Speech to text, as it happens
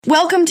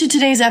Welcome to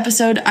today's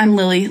episode. I'm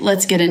Lily.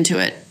 Let's get into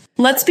it.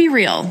 Let's be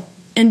real.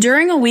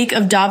 Enduring a week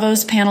of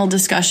Davos panel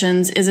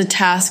discussions is a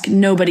task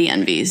nobody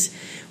envies.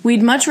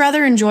 We'd much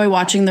rather enjoy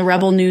watching the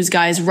rebel news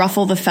guys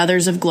ruffle the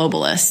feathers of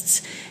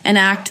globalists, an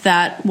act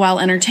that, while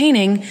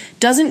entertaining,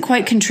 doesn't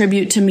quite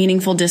contribute to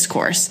meaningful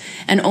discourse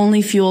and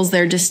only fuels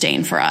their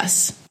disdain for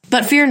us.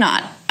 But fear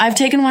not, I've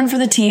taken one for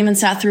the team and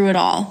sat through it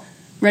all.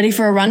 Ready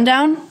for a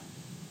rundown?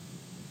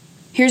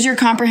 Here's your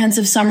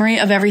comprehensive summary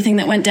of everything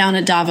that went down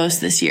at Davos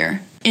this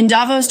year. In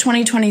Davos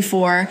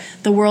 2024,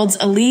 the world's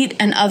elite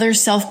and other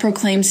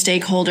self-proclaimed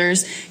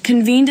stakeholders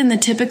convened in the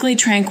typically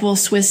tranquil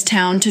Swiss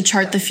town to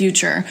chart the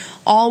future,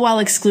 all while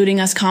excluding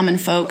us common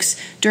folks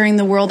during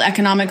the World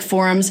Economic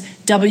Forum's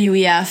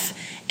WEF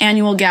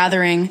annual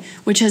gathering,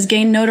 which has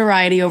gained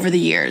notoriety over the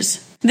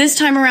years. This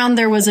time around,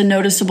 there was a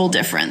noticeable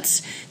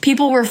difference.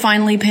 People were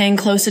finally paying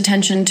close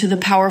attention to the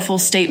powerful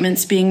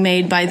statements being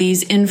made by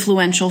these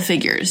influential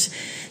figures.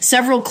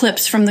 Several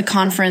clips from the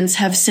conference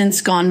have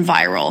since gone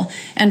viral,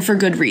 and for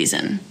good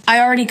reason. I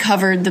already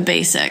covered the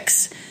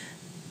basics,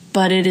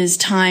 but it is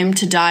time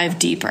to dive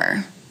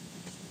deeper.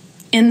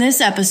 In this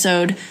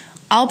episode,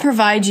 I'll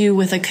provide you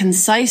with a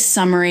concise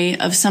summary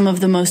of some of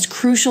the most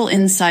crucial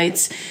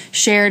insights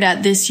shared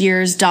at this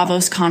year's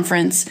Davos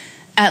conference,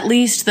 at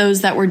least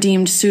those that were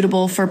deemed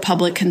suitable for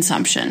public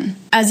consumption.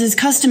 As is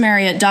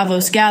customary at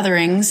Davos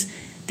gatherings,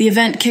 the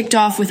event kicked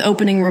off with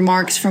opening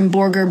remarks from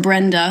Borger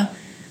Brenda,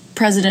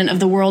 president of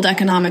the World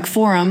Economic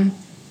Forum,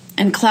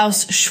 and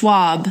Klaus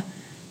Schwab,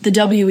 the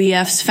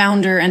WEF's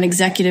founder and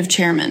executive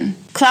chairman.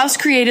 Klaus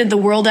created the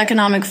World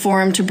Economic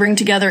Forum to bring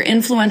together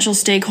influential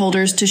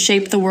stakeholders to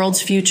shape the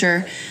world's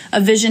future,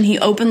 a vision he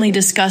openly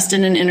discussed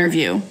in an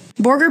interview.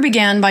 Borger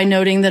began by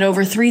noting that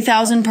over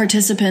 3,000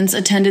 participants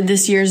attended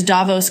this year's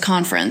Davos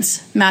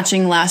conference,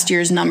 matching last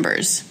year's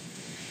numbers.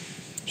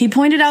 He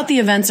pointed out the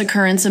event's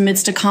occurrence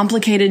amidst a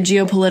complicated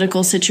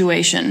geopolitical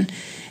situation,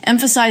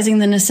 emphasizing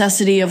the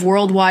necessity of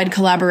worldwide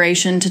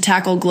collaboration to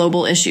tackle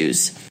global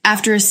issues.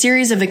 After a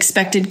series of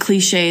expected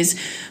cliches,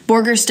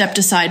 Borger stepped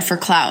aside for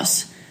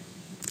Klaus.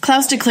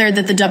 Klaus declared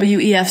that the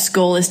WEF's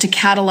goal is to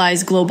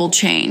catalyze global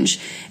change,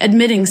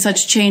 admitting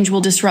such change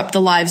will disrupt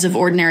the lives of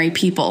ordinary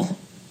people.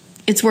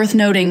 It's worth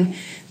noting,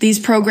 these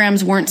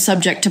programs weren't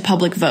subject to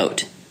public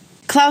vote.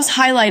 Klaus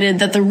highlighted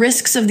that the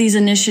risks of these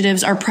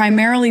initiatives are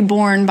primarily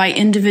borne by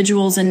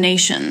individuals and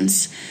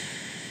nations.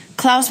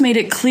 Klaus made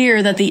it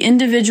clear that the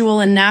individual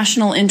and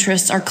national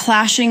interests are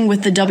clashing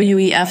with the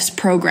WEF's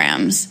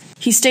programs.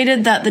 He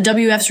stated that the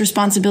WEF's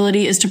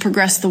responsibility is to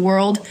progress the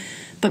world,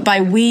 but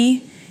by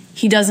we,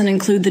 he doesn't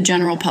include the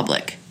general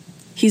public.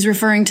 He's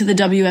referring to the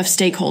WEF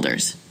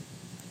stakeholders.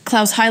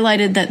 Klaus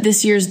highlighted that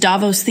this year's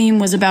Davos theme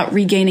was about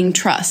regaining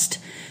trust,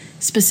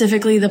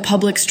 specifically the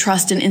public's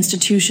trust in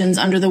institutions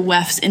under the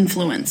WEF's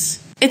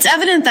influence. It's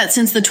evident that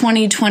since the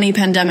 2020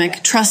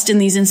 pandemic, trust in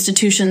these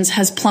institutions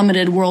has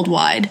plummeted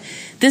worldwide.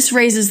 This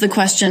raises the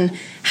question,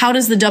 how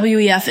does the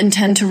WEF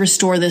intend to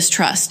restore this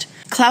trust?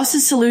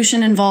 Klaus's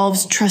solution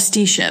involves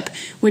trusteeship,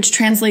 which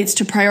translates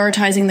to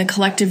prioritizing the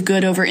collective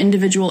good over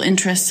individual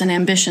interests and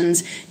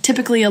ambitions,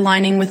 typically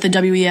aligning with the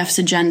WEF's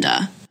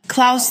agenda.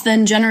 Klaus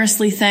then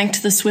generously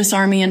thanked the Swiss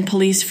Army and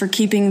police for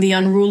keeping the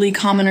unruly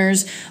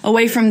commoners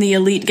away from the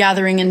elite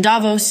gathering in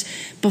Davos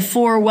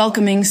before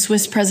welcoming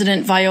Swiss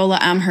President Viola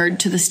Amherd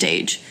to the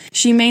stage.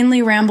 She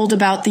mainly rambled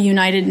about the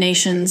United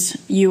Nations,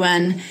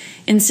 UN,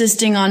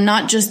 insisting on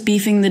not just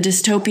beefing the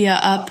dystopia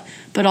up,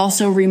 but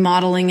also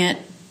remodeling it.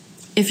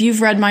 If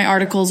you've read my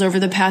articles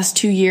over the past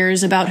 2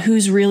 years about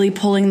who's really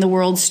pulling the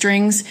world's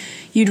strings,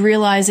 you'd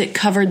realize it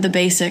covered the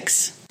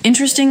basics.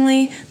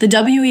 Interestingly, the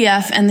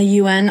WEF and the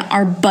UN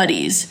are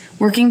buddies,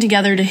 working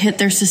together to hit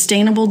their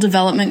Sustainable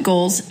Development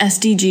Goals,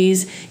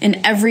 SDGs,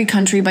 in every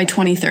country by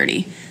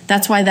 2030.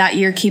 That's why that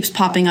year keeps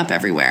popping up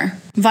everywhere.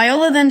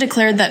 Viola then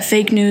declared that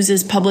fake news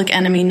is public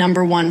enemy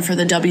number one for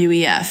the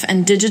WEF,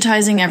 and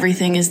digitizing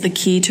everything is the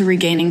key to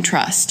regaining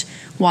trust.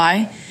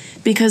 Why?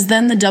 Because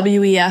then the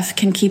WEF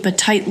can keep a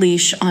tight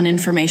leash on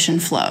information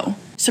flow.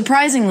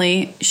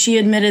 Surprisingly, she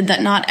admitted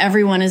that not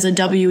everyone is a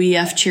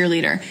WEF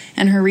cheerleader,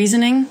 and her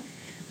reasoning?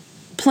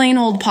 Plain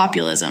old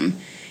populism.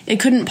 It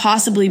couldn't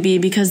possibly be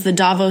because the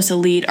Davos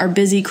elite are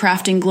busy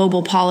crafting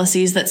global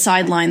policies that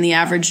sideline the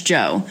average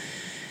Joe.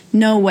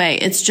 No way,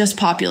 it's just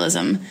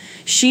populism.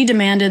 She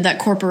demanded that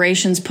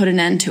corporations put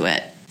an end to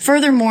it.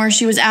 Furthermore,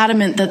 she was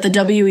adamant that the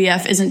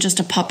WEF isn't just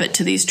a puppet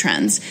to these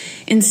trends.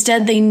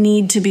 Instead, they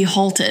need to be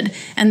halted,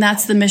 and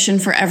that's the mission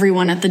for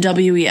everyone at the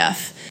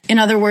WEF. In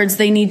other words,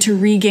 they need to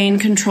regain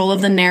control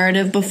of the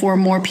narrative before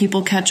more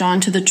people catch on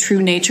to the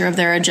true nature of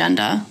their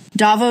agenda.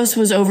 Davos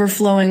was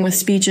overflowing with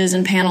speeches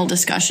and panel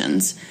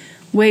discussions.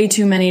 Way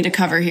too many to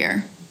cover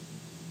here.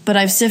 But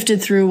I've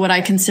sifted through what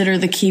I consider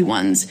the key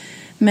ones,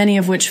 many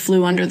of which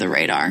flew under the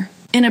radar.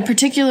 In a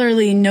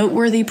particularly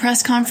noteworthy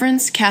press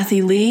conference,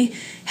 Kathy Lee,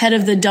 head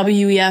of the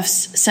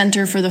WEF's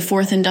Center for the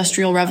Fourth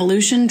Industrial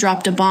Revolution,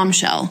 dropped a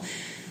bombshell.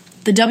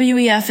 The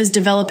WEF is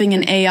developing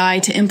an AI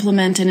to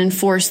implement and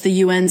enforce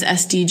the UN's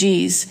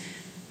SDGs.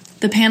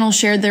 The panel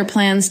shared their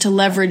plans to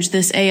leverage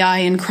this AI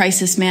in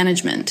crisis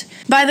management.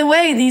 By the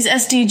way, these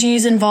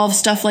SDGs involve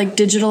stuff like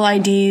digital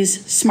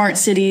IDs, smart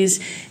cities,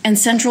 and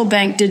central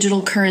bank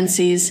digital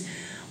currencies,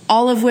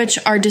 all of which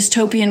are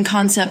dystopian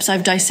concepts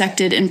I've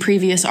dissected in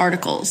previous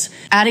articles.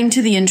 Adding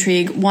to the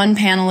intrigue, one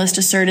panelist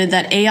asserted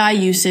that AI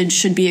usage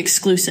should be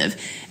exclusive,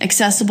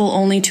 accessible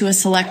only to a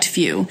select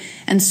few,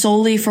 and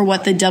solely for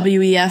what the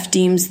WEF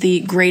deems the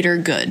greater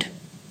good.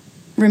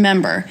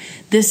 Remember,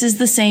 this is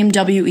the same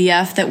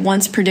WEF that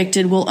once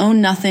predicted we'll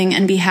own nothing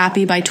and be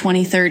happy by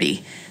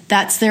 2030.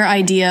 That's their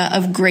idea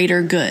of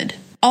greater good.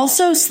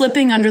 Also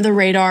slipping under the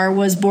radar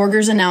was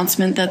Borger's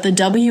announcement that the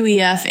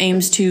WEF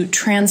aims to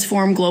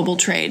transform global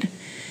trade.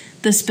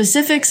 The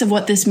specifics of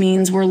what this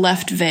means were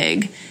left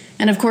vague,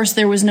 and of course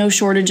there was no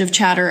shortage of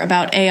chatter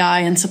about AI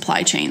and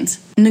supply chains.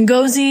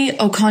 Ngozi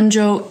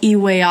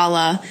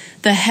Okonjo-Iweala,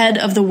 the head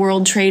of the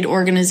World Trade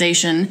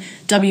Organization,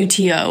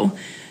 WTO,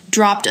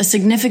 dropped a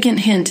significant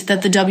hint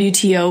that the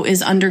WTO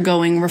is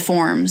undergoing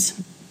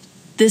reforms.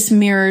 This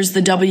mirrors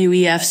the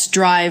WEF's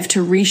drive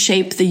to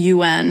reshape the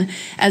UN,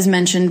 as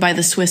mentioned by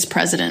the Swiss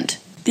president.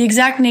 The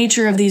exact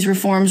nature of these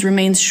reforms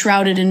remains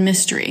shrouded in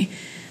mystery.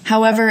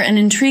 However, an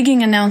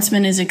intriguing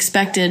announcement is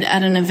expected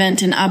at an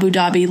event in Abu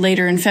Dhabi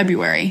later in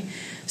February,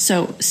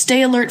 so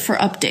stay alert for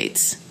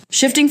updates.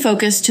 Shifting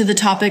focus to the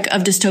topic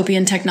of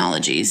dystopian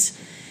technologies.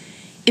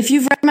 If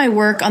you've read my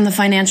work on the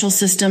financial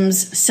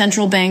systems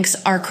central banks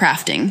are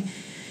crafting,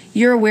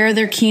 you're aware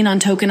they're keen on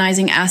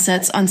tokenizing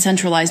assets on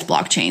centralized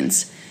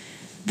blockchains.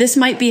 This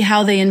might be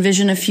how they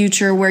envision a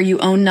future where you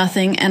own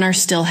nothing and are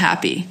still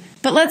happy.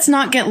 But let's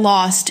not get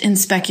lost in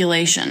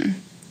speculation.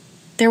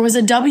 There was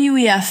a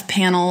WEF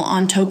panel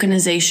on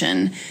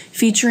tokenization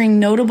featuring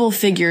notable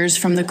figures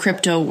from the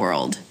crypto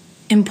world.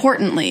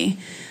 Importantly,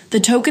 the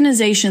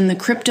tokenization the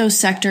crypto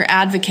sector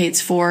advocates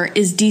for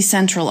is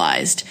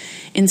decentralized,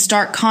 in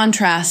stark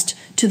contrast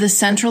to the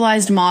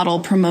centralized model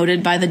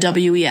promoted by the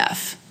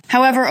WEF.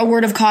 However, a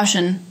word of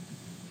caution.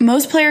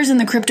 Most players in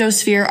the crypto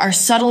sphere are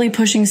subtly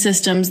pushing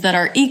systems that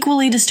are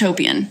equally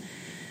dystopian.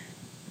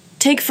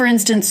 Take, for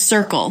instance,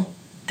 Circle,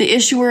 the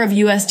issuer of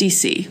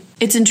USDC.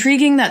 It's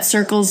intriguing that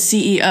Circle's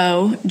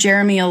CEO,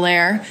 Jeremy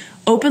Allaire,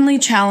 openly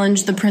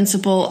challenged the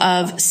principle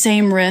of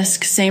same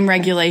risk, same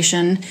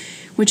regulation,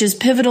 which is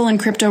pivotal in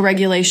crypto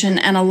regulation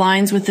and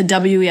aligns with the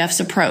WEF's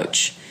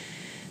approach.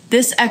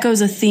 This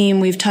echoes a theme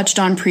we've touched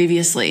on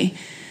previously,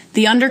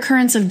 the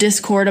undercurrents of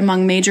discord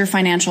among major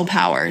financial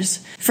powers.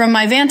 From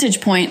my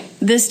vantage point,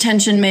 this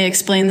tension may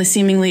explain the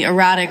seemingly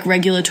erratic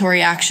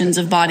regulatory actions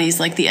of bodies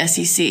like the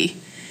SEC.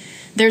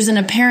 There's an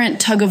apparent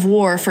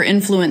tug-of-war for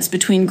influence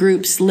between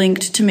groups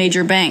linked to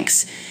major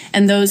banks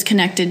and those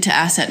connected to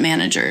asset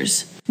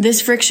managers.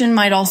 This friction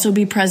might also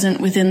be present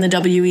within the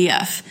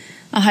WEF,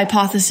 a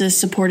hypothesis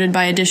supported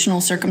by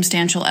additional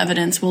circumstantial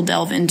evidence we'll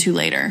delve into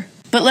later.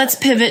 But let's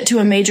pivot to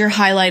a major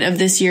highlight of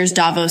this year's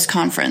Davos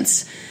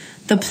conference: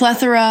 the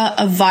plethora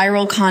of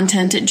viral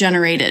content it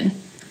generated.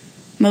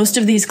 Most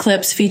of these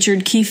clips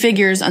featured key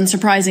figures,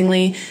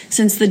 unsurprisingly,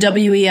 since the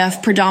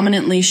WEF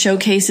predominantly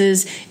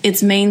showcases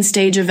its main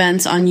stage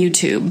events on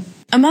YouTube.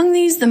 Among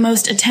these, the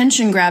most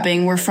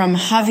attention-grabbing were from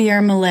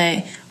Javier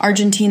Milei,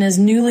 Argentina's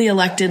newly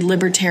elected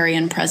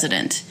libertarian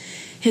president.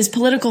 His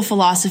political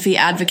philosophy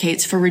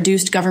advocates for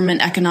reduced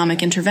government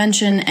economic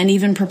intervention and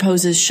even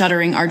proposes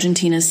shuttering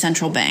Argentina's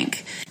central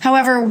bank.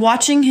 However,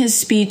 watching his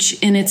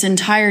speech in its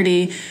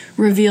entirety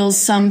reveals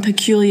some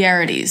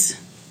peculiarities.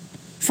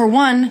 For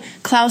one,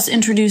 Klaus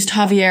introduced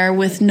Javier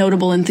with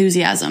notable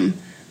enthusiasm.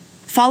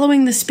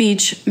 Following the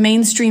speech,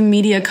 mainstream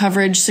media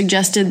coverage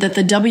suggested that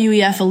the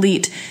WEF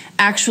elite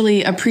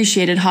actually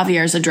appreciated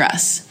Javier's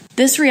address.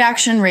 This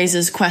reaction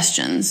raises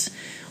questions.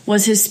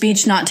 Was his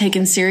speech not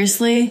taken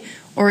seriously?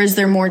 Or is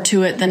there more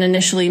to it than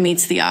initially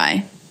meets the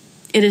eye?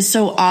 It is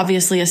so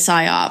obviously a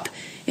psyop.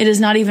 It is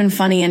not even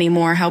funny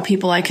anymore how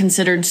people I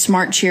considered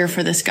smart cheer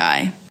for this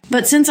guy.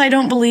 But since I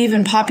don't believe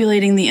in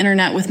populating the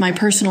internet with my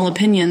personal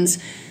opinions,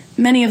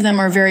 many of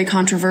them are very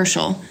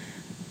controversial.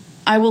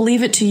 I will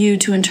leave it to you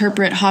to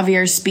interpret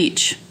Javier's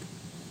speech.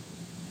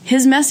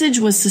 His message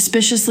was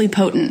suspiciously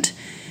potent.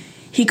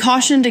 He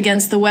cautioned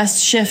against the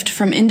West's shift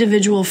from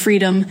individual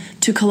freedom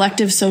to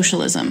collective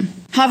socialism.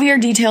 Javier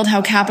detailed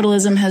how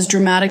capitalism has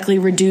dramatically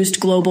reduced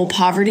global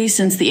poverty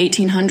since the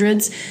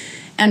 1800s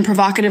and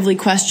provocatively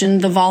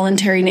questioned the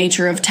voluntary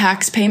nature of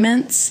tax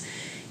payments.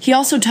 He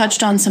also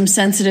touched on some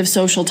sensitive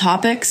social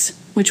topics,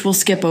 which we'll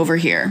skip over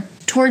here.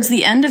 Towards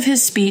the end of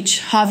his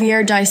speech,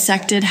 Javier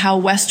dissected how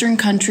Western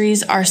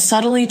countries are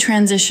subtly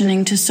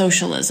transitioning to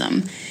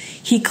socialism.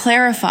 He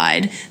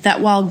clarified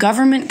that while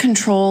government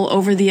control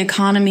over the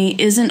economy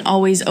isn't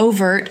always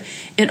overt,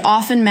 it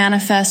often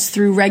manifests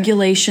through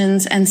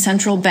regulations and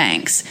central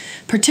banks,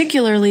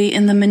 particularly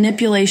in the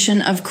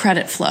manipulation of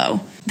credit flow.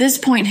 This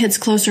point hits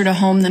closer to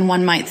home than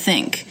one might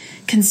think.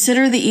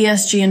 Consider the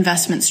ESG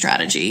investment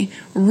strategy,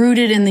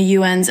 rooted in the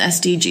UN's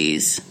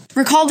SDGs.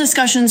 Recall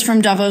discussions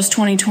from Davos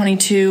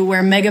 2022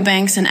 where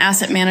megabanks and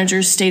asset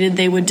managers stated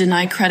they would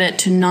deny credit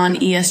to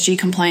non-ESG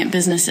compliant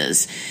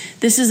businesses.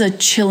 This is a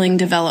chilling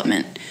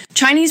development.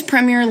 Chinese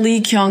Premier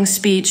Li Qiang's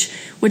speech,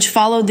 which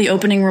followed the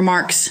opening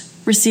remarks,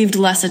 received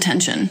less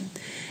attention.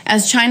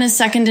 As China's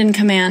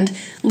second-in-command,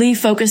 Li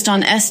focused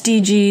on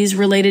SDGs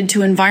related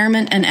to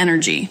environment and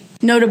energy.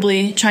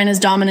 Notably, China's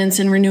dominance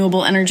in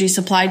renewable energy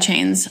supply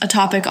chains, a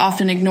topic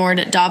often ignored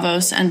at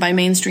Davos and by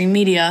mainstream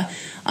media,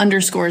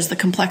 underscores the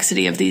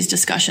complexity of these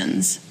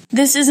discussions.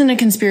 This isn't a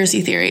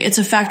conspiracy theory, it's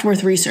a fact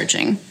worth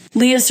researching.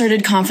 Li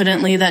asserted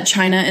confidently that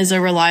China is a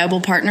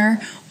reliable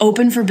partner,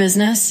 open for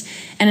business,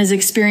 and is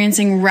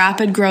experiencing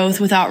rapid growth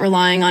without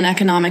relying on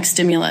economic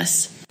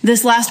stimulus.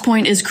 This last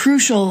point is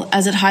crucial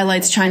as it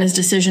highlights China's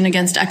decision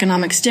against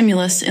economic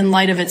stimulus in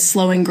light of its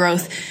slowing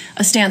growth,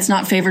 a stance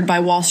not favored by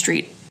Wall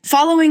Street.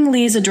 Following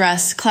Li's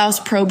address, Klaus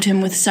probed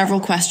him with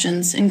several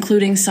questions,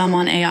 including some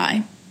on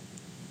AI.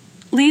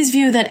 Li's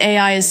view that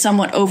AI is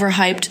somewhat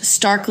overhyped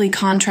starkly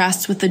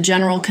contrasts with the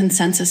general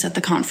consensus at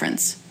the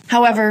conference.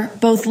 However,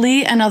 both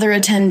Li and other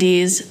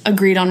attendees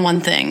agreed on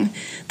one thing: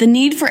 the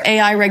need for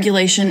AI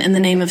regulation in the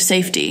name of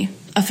safety,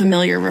 a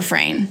familiar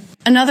refrain.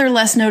 Another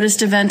less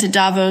noticed event at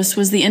Davos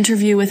was the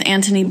interview with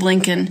Antony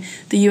Blinken,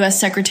 the U.S.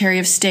 Secretary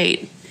of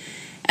State.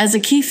 As a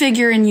key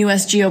figure in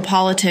U.S.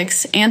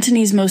 geopolitics,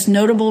 Antony's most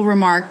notable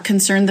remark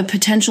concerned the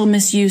potential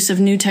misuse of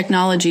new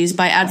technologies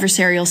by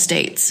adversarial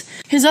states.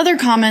 His other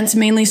comments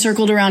mainly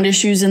circled around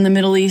issues in the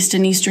Middle East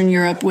and Eastern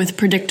Europe with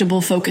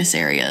predictable focus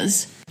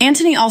areas.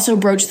 Antony also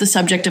broached the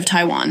subject of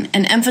Taiwan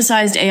and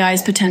emphasized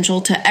AI's potential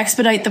to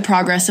expedite the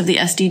progress of the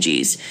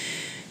SDGs,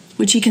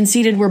 which he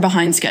conceded were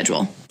behind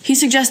schedule. He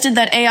suggested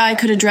that AI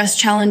could address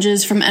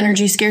challenges from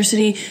energy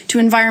scarcity to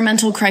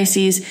environmental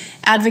crises,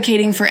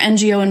 advocating for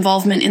NGO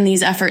involvement in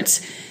these efforts,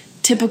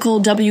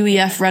 typical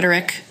WEF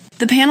rhetoric.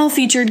 The panel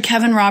featured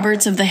Kevin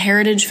Roberts of the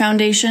Heritage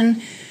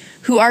Foundation,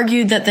 who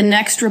argued that the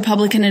next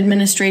Republican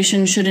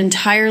administration should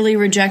entirely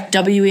reject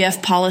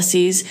WEF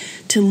policies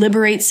to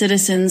liberate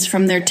citizens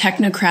from their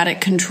technocratic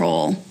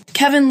control.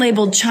 Kevin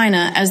labeled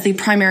China as the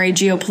primary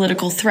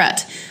geopolitical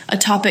threat, a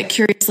topic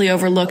curiously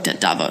overlooked at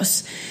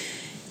Davos.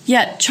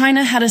 Yet,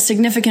 China had a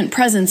significant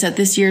presence at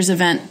this year's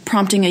event,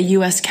 prompting a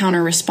U.S.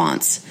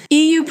 counter-response.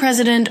 EU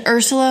President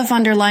Ursula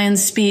von der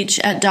Leyen's speech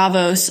at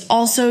Davos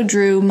also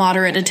drew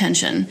moderate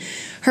attention.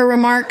 Her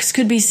remarks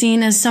could be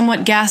seen as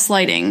somewhat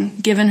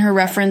gaslighting, given her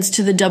reference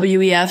to the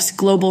WEF's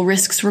Global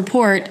Risks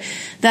Report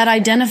that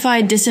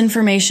identified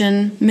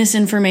disinformation,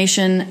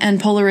 misinformation, and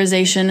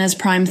polarization as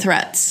prime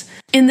threats.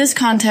 In this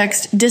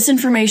context,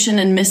 disinformation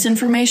and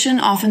misinformation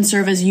often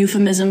serve as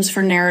euphemisms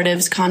for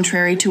narratives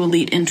contrary to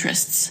elite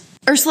interests.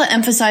 Ursula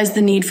emphasized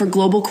the need for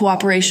global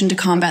cooperation to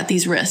combat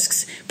these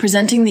risks,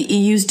 presenting the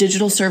EU's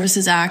Digital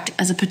Services Act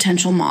as a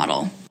potential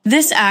model.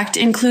 This act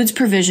includes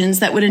provisions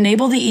that would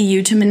enable the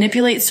EU to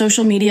manipulate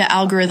social media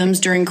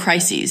algorithms during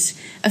crises,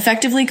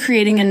 effectively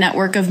creating a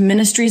network of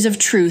ministries of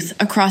truth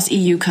across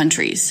EU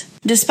countries.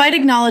 Despite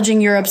acknowledging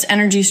Europe's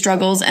energy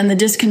struggles and the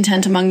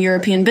discontent among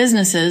European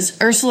businesses,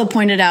 Ursula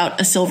pointed out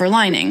a silver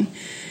lining: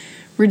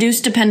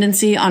 reduced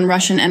dependency on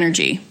Russian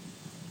energy.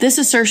 This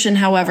assertion,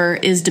 however,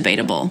 is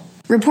debatable.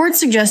 Reports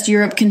suggest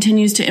Europe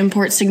continues to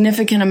import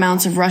significant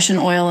amounts of Russian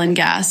oil and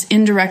gas,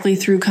 indirectly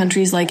through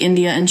countries like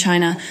India and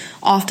China,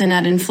 often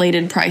at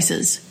inflated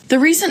prices. The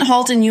recent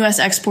halt in U.S.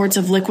 exports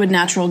of liquid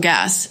natural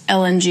gas,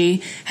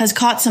 LNG, has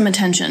caught some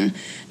attention,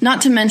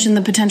 not to mention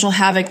the potential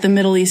havoc the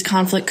Middle East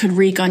conflict could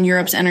wreak on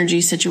Europe's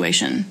energy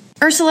situation.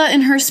 Ursula,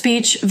 in her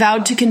speech,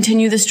 vowed to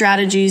continue the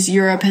strategies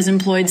Europe has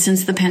employed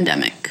since the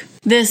pandemic.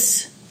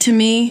 This, to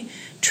me,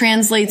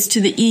 translates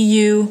to the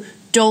EU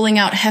doling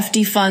out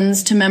hefty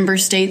funds to member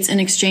states in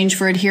exchange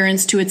for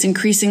adherence to its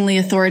increasingly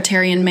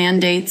authoritarian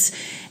mandates,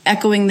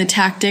 echoing the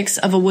tactics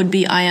of a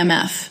would-be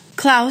IMF.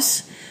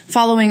 Klaus,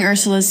 following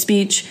Ursula's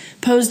speech,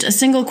 posed a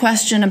single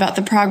question about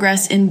the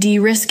progress in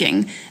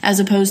de-risking as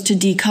opposed to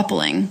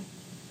decoupling.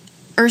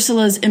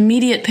 Ursula's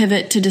immediate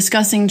pivot to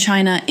discussing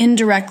China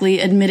indirectly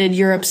admitted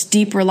Europe's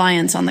deep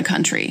reliance on the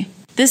country.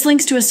 This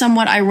links to a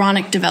somewhat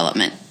ironic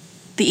development: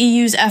 the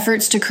EU's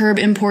efforts to curb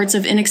imports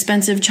of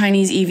inexpensive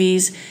Chinese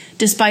EVs,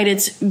 despite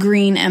its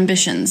green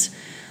ambitions.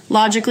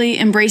 Logically,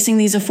 embracing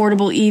these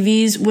affordable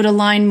EVs would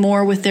align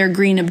more with their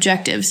green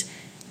objectives,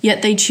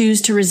 yet they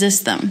choose to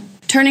resist them.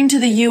 Turning to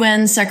the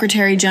UN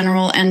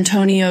Secretary-General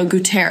Antonio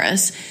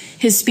Guterres,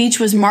 his speech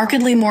was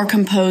markedly more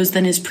composed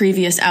than his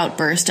previous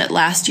outburst at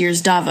last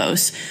year's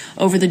Davos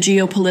over the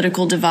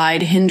geopolitical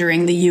divide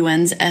hindering the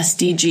UN's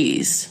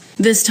SDGs.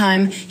 This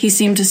time, he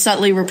seemed to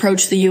subtly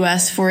reproach the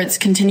U.S. for its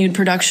continued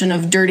production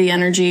of dirty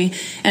energy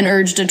and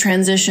urged a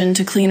transition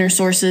to cleaner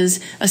sources,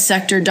 a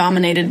sector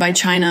dominated by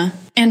China.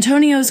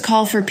 Antonio's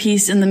call for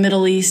peace in the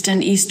Middle East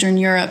and Eastern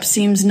Europe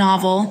seems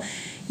novel,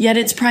 yet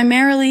it's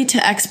primarily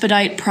to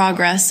expedite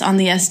progress on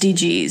the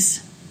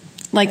SDGs.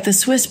 Like the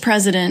Swiss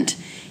president,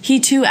 he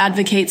too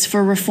advocates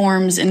for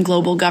reforms in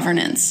global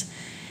governance.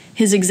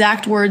 His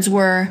exact words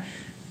were,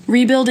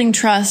 "Rebuilding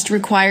trust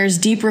requires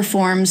deep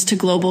reforms to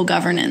global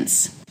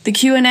governance." The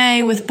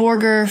Q&A with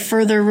Borger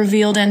further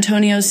revealed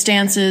Antonio's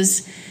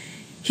stances.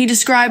 He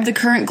described the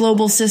current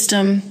global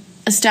system,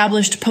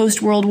 established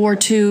post-World War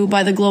II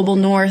by the global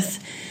North,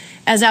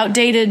 as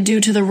outdated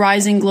due to the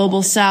rising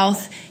global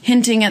South,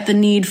 hinting at the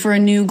need for a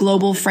new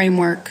global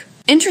framework.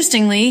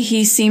 Interestingly,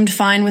 he seemed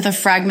fine with a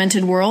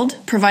fragmented world,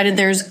 provided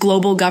there's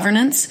global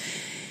governance.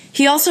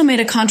 He also made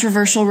a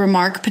controversial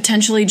remark,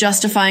 potentially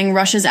justifying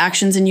Russia's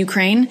actions in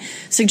Ukraine,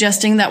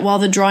 suggesting that while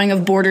the drawing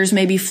of borders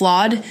may be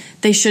flawed,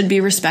 they should be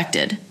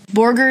respected.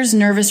 Borger's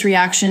nervous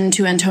reaction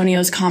to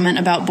Antonio's comment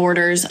about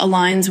borders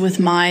aligns with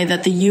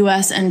that the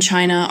US and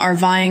China are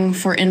vying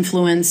for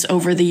influence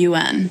over the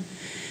UN.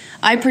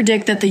 I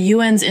predict that the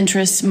UN's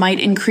interests might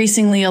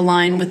increasingly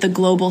align with the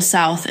global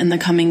South in the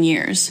coming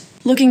years.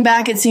 Looking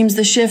back, it seems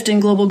the shift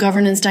in global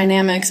governance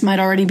dynamics might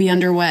already be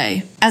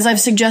underway. As I've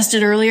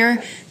suggested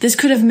earlier, this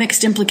could have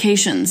mixed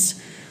implications.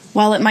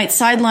 While it might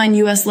sideline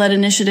US-led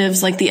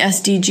initiatives like the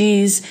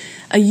SDGs,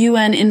 a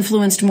UN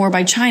influenced more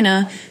by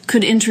China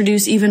could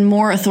introduce even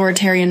more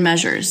authoritarian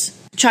measures.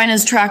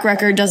 China's track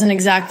record doesn't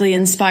exactly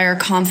inspire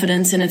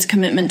confidence in its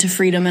commitment to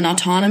freedom and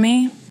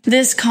autonomy.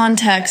 This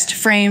context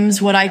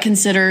frames what I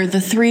consider the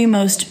three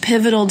most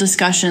pivotal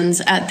discussions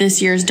at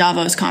this year's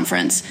Davos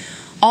conference,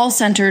 all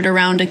centered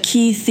around a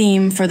key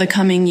theme for the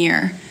coming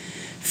year: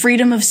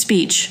 freedom of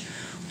speech,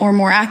 or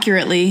more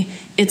accurately,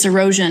 its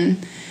erosion,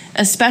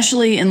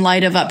 especially in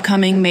light of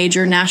upcoming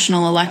major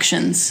national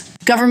elections.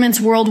 Governments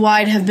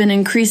worldwide have been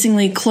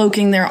increasingly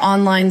cloaking their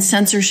online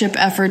censorship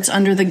efforts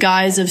under the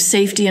guise of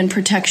safety and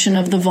protection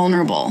of the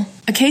vulnerable.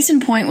 A case in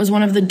point was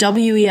one of the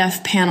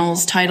WEF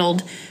panels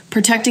titled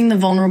 "Protecting the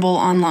Vulnerable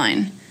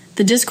Online."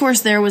 The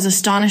discourse there was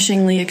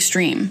astonishingly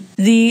extreme.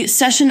 The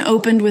session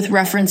opened with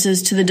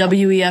references to the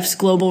WEF's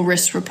Global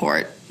Risks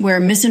Report, where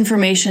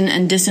misinformation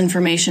and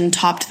disinformation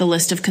topped the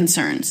list of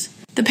concerns.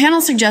 The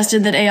panel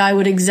suggested that AI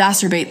would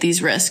exacerbate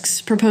these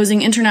risks,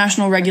 proposing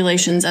international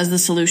regulations as the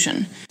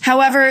solution.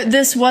 However,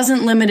 this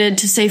wasn't limited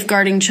to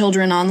safeguarding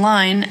children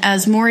online,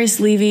 as Maurice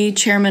Levy,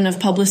 chairman of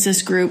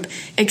Publicis Group,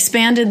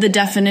 expanded the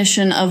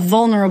definition of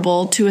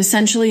vulnerable to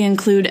essentially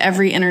include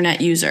every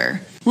internet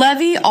user.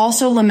 Levy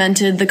also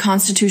lamented the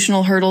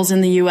constitutional hurdles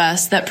in the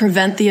US that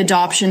prevent the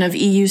adoption of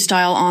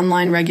EU-style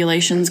online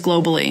regulations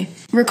globally.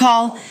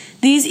 Recall,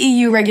 these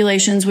EU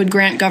regulations would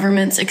grant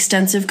governments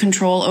extensive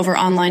control over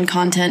online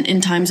content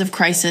in times of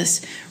crisis,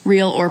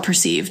 real or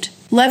perceived.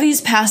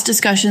 Levy's past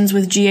discussions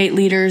with G8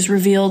 leaders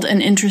revealed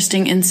an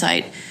interesting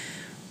insight.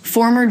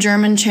 Former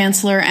German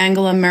Chancellor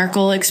Angela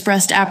Merkel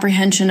expressed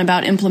apprehension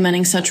about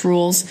implementing such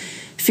rules,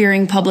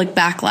 fearing public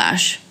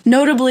backlash.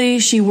 Notably,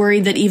 she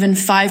worried that even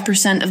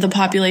 5% of the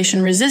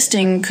population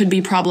resisting could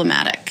be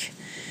problematic.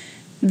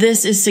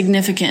 This is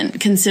significant,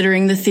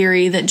 considering the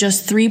theory that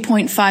just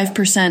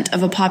 3.5%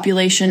 of a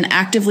population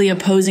actively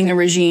opposing a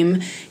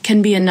regime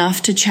can be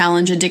enough to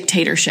challenge a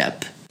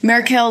dictatorship.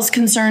 Merkel's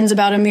concerns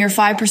about a mere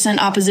 5%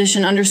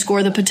 opposition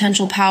underscore the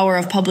potential power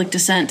of public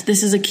dissent.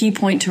 This is a key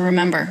point to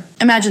remember.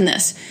 Imagine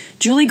this.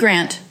 Julie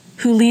Grant,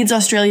 who leads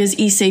Australia's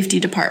e-safety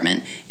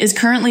department, is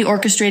currently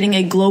orchestrating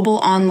a global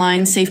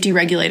online safety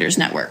regulators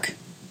network.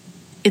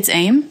 Its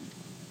aim?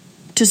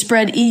 To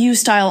spread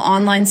EU-style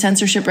online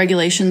censorship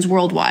regulations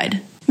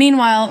worldwide.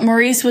 Meanwhile,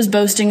 Maurice was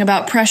boasting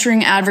about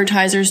pressuring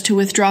advertisers to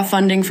withdraw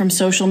funding from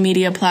social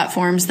media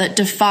platforms that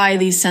defy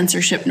these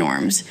censorship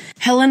norms.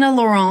 Helena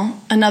Laurent,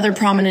 another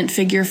prominent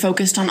figure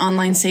focused on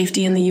online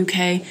safety in the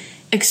UK,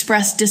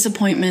 expressed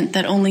disappointment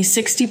that only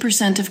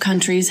 60% of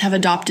countries have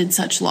adopted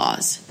such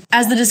laws.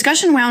 As the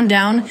discussion wound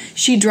down,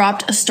 she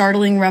dropped a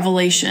startling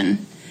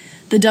revelation.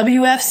 The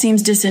WF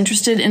seems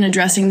disinterested in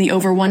addressing the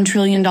over $1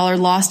 trillion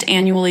lost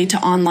annually to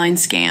online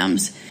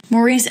scams.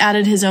 Maurice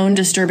added his own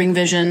disturbing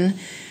vision,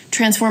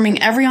 transforming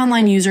every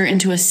online user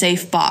into a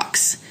safe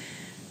box.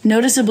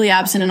 Noticeably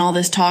absent in all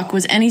this talk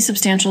was any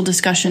substantial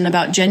discussion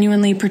about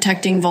genuinely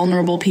protecting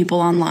vulnerable people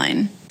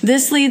online.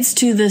 This leads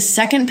to the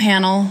second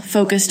panel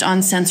focused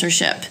on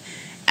censorship,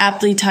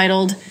 aptly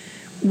titled,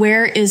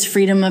 "Where is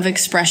Freedom of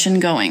Expression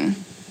Going?"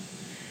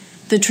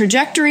 The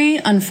trajectory,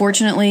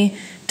 unfortunately,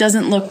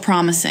 doesn't look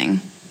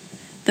promising.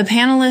 The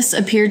panelists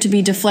appeared to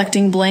be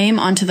deflecting blame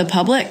onto the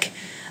public,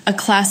 a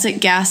classic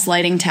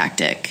gaslighting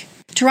tactic.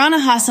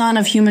 Tarana Hassan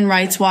of Human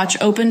Rights Watch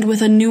opened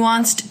with a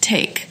nuanced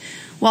take.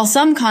 While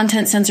some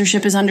content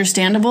censorship is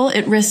understandable,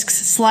 it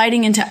risks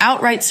sliding into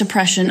outright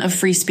suppression of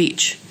free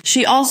speech.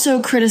 She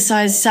also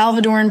criticized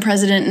Salvadoran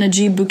President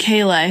Najib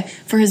Bukele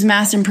for his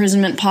mass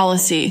imprisonment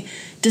policy,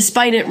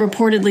 despite it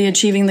reportedly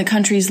achieving the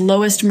country's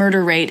lowest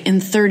murder rate in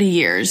 30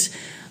 years,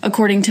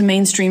 according to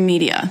mainstream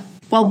media.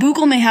 While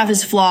Bukele may have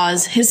his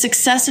flaws, his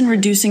success in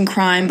reducing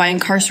crime by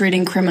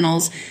incarcerating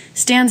criminals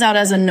stands out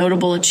as a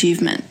notable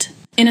achievement.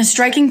 In a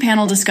striking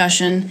panel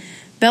discussion,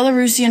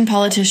 Belarusian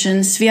politician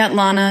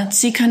Sviatlana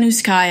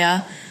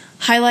Tsikhanouskaya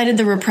highlighted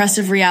the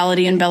repressive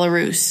reality in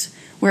Belarus,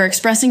 where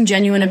expressing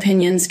genuine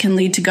opinions can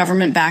lead to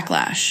government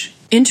backlash.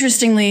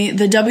 Interestingly,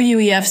 the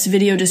WEF's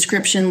video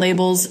description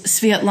labels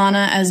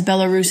Sviatlana as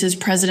Belarus's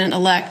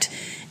president-elect,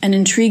 an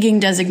intriguing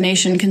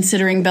designation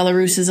considering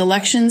Belarus's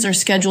elections are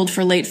scheduled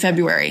for late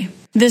February.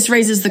 This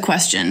raises the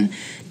question,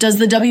 does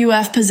the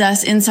WF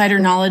possess insider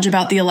knowledge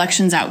about the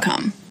election's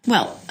outcome?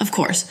 Well, of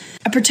course.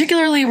 A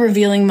particularly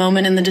revealing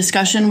moment in the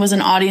discussion was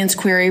an audience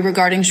query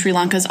regarding Sri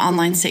Lanka's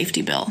online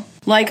safety bill.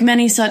 Like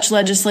many such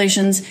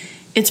legislations,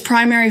 Its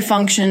primary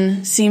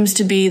function seems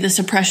to be the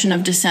suppression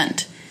of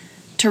dissent.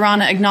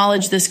 Tirana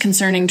acknowledged this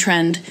concerning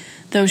trend,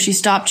 though she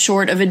stopped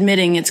short of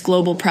admitting its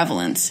global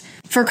prevalence.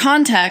 For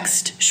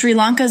context, Sri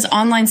Lanka's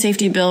online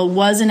safety bill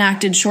was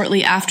enacted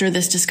shortly after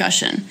this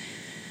discussion.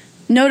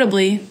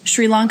 Notably,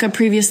 Sri Lanka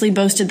previously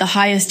boasted the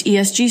highest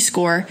ESG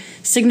score,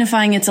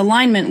 signifying its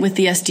alignment with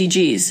the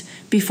SDGs,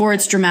 before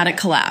its dramatic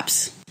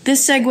collapse.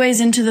 This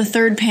segues into the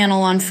third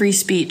panel on free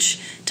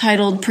speech,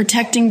 titled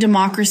Protecting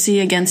Democracy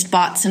Against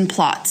Bots and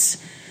Plots.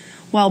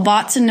 While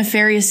bots and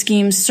nefarious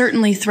schemes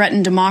certainly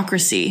threaten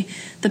democracy,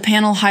 the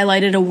panel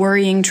highlighted a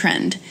worrying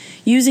trend,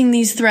 using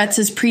these threats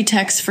as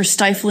pretexts for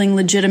stifling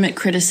legitimate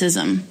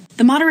criticism.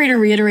 The moderator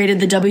reiterated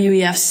the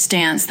WEF's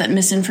stance that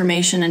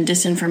misinformation and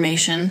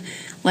disinformation,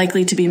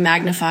 likely to be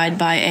magnified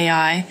by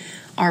AI,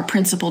 are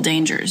principal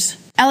dangers.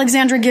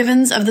 Alexandra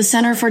Givens of the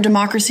Center for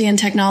Democracy and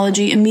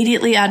Technology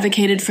immediately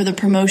advocated for the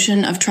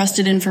promotion of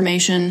trusted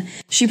information.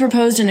 She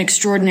proposed an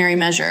extraordinary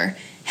measure,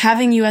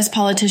 having U.S.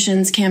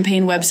 politicians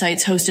campaign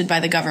websites hosted by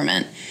the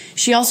government.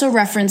 She also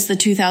referenced the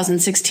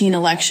 2016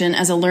 election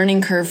as a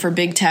learning curve for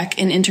big tech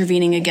in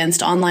intervening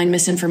against online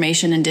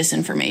misinformation and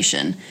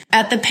disinformation.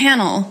 At the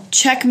panel,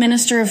 Czech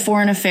Minister of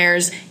Foreign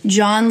Affairs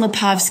Jan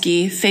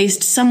Lipavsky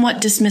faced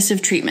somewhat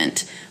dismissive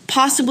treatment,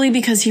 possibly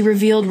because he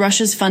revealed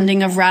Russia's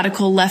funding of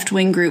radical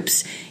left-wing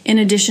groups, in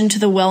addition to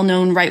the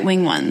well-known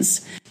right-wing ones.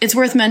 It's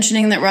worth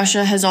mentioning that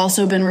Russia has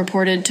also been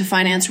reported to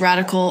finance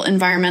radical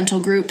environmental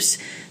groups,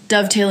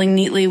 dovetailing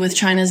neatly with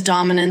China's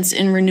dominance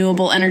in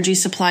renewable energy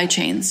supply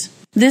chains.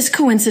 This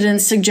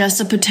coincidence suggests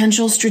a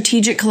potential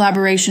strategic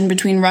collaboration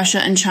between Russia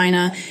and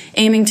China,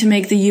 aiming to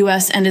make the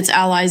U.S. and its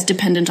allies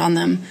dependent on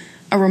them,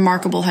 a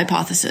remarkable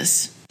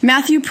hypothesis.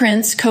 Matthew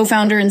Prince,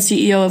 co-founder and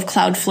CEO of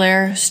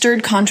Cloudflare,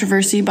 stirred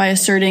controversy by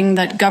asserting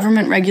that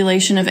government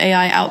regulation of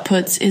AI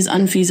outputs is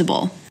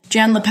unfeasible.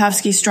 Jan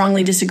Lipavsky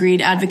strongly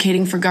disagreed,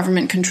 advocating for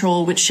government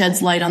control, which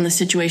sheds light on the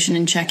situation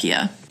in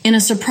Czechia. In a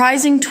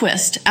surprising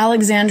twist,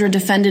 Alexandra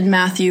defended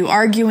Matthew,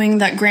 arguing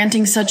that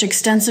granting such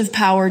extensive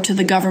power to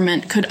the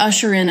government could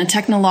usher in a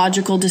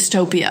technological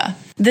dystopia.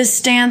 This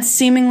stance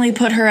seemingly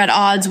put her at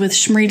odds with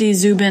Smriti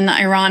Zubin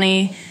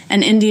Irani,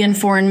 an Indian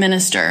foreign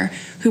minister,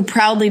 who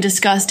proudly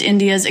discussed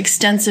India's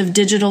extensive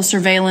digital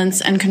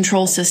surveillance and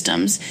control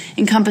systems,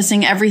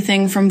 encompassing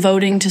everything from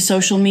voting to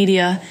social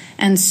media,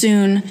 and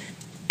soon,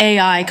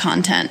 AI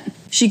content.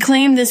 She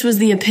claimed this was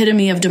the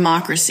epitome of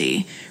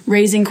democracy,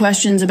 raising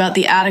questions about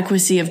the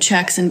adequacy of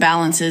checks and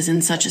balances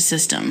in such a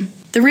system.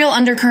 The real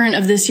undercurrent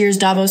of this year's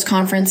Davos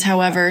conference,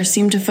 however,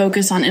 seemed to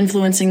focus on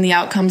influencing the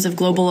outcomes of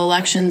global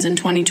elections in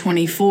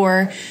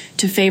 2024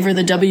 to favor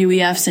the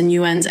WEF's and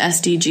UN's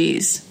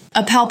SDGs.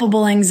 A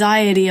palpable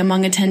anxiety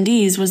among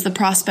attendees was the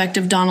prospect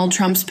of Donald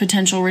Trump's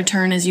potential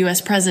return as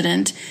U.S.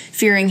 president,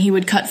 fearing he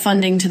would cut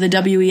funding to the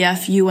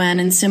WEF, UN,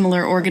 and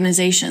similar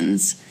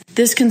organizations.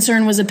 This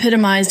concern was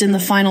epitomized in the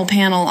final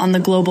panel on the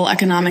global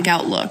economic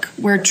outlook,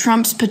 where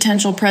Trump's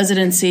potential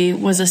presidency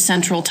was a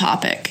central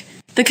topic.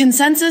 The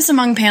consensus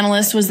among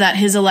panelists was that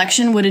his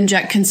election would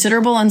inject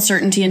considerable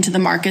uncertainty into the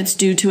markets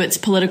due to its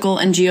political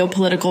and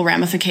geopolitical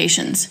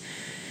ramifications.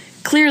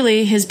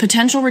 Clearly, his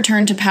potential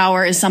return to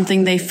power is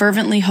something they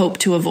fervently hope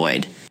to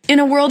avoid. In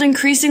a world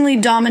increasingly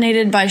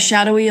dominated by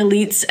shadowy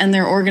elites and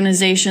their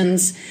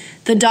organizations,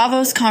 the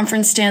Davos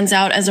conference stands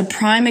out as a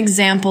prime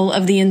example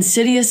of the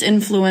insidious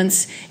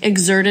influence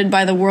exerted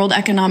by the World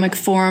Economic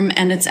Forum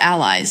and its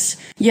allies.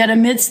 Yet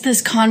amidst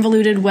this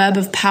convoluted web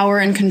of power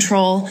and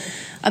control,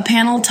 a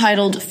panel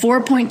titled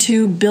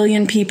 4.2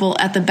 billion people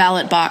at the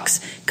ballot box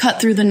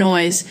cut through the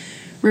noise,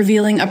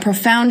 revealing a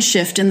profound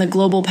shift in the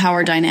global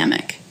power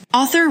dynamic.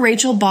 Author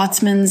Rachel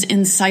Botsman's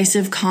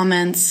incisive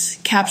comments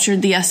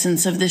captured the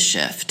essence of this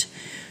shift.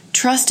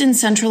 Trust in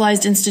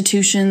centralized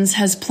institutions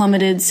has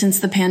plummeted since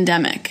the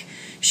pandemic,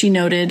 she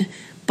noted,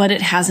 but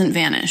it hasn't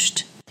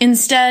vanished.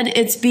 Instead,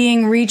 it's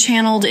being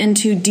rechanneled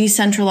into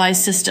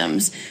decentralized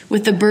systems,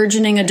 with the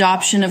burgeoning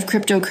adoption of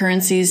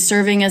cryptocurrencies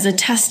serving as a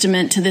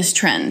testament to this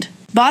trend.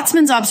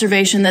 Botsman's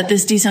observation that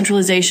this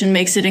decentralization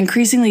makes it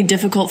increasingly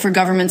difficult for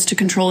governments to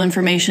control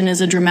information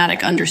is a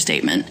dramatic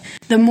understatement.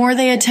 The more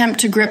they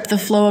attempt to grip the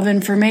flow of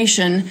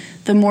information,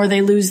 the more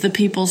they lose the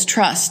people's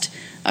trust,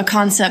 a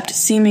concept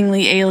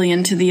seemingly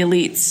alien to the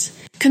elites.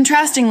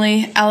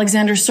 Contrastingly,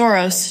 Alexander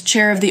Soros,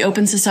 chair of the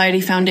Open Society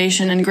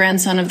Foundation and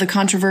grandson of the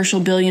controversial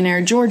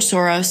billionaire George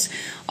Soros,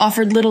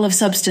 offered little of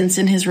substance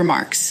in his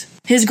remarks.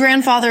 His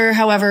grandfather,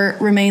 however,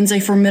 remains a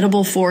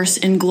formidable force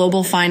in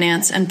global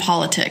finance and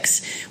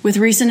politics, with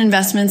recent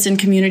investments in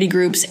community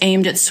groups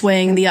aimed at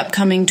swaying the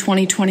upcoming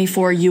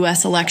 2024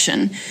 U.S.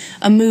 election,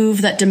 a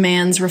move that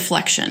demands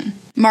reflection.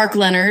 Mark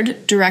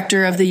Leonard,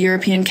 director of the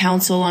European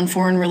Council on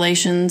Foreign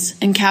Relations,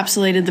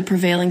 encapsulated the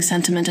prevailing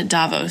sentiment at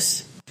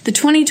Davos. The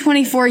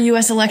 2024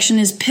 U.S. election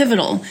is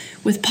pivotal,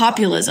 with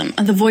populism,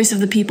 the voice of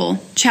the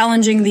people,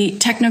 challenging the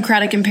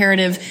technocratic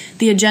imperative,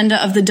 the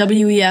agenda of the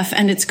WEF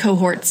and its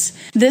cohorts.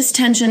 This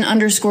tension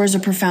underscores a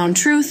profound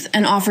truth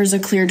and offers a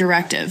clear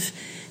directive.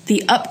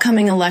 The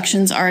upcoming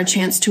elections are a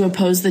chance to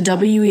oppose the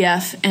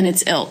WEF and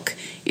its ilk,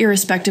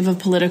 irrespective of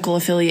political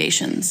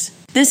affiliations.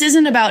 This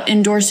isn't about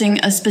endorsing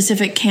a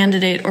specific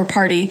candidate or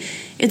party.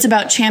 It's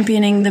about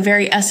championing the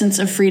very essence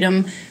of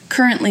freedom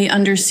currently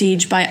under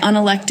siege by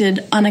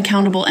unelected,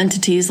 unaccountable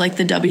entities like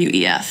the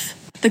WEF.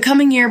 The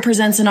coming year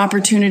presents an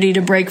opportunity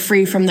to break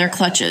free from their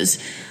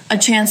clutches, a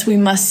chance we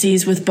must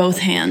seize with both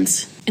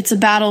hands. It's a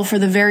battle for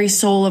the very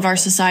soul of our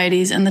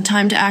societies, and the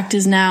time to act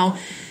is now,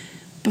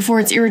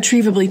 before it's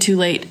irretrievably too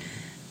late.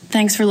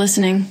 Thanks for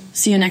listening.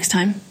 See you next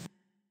time.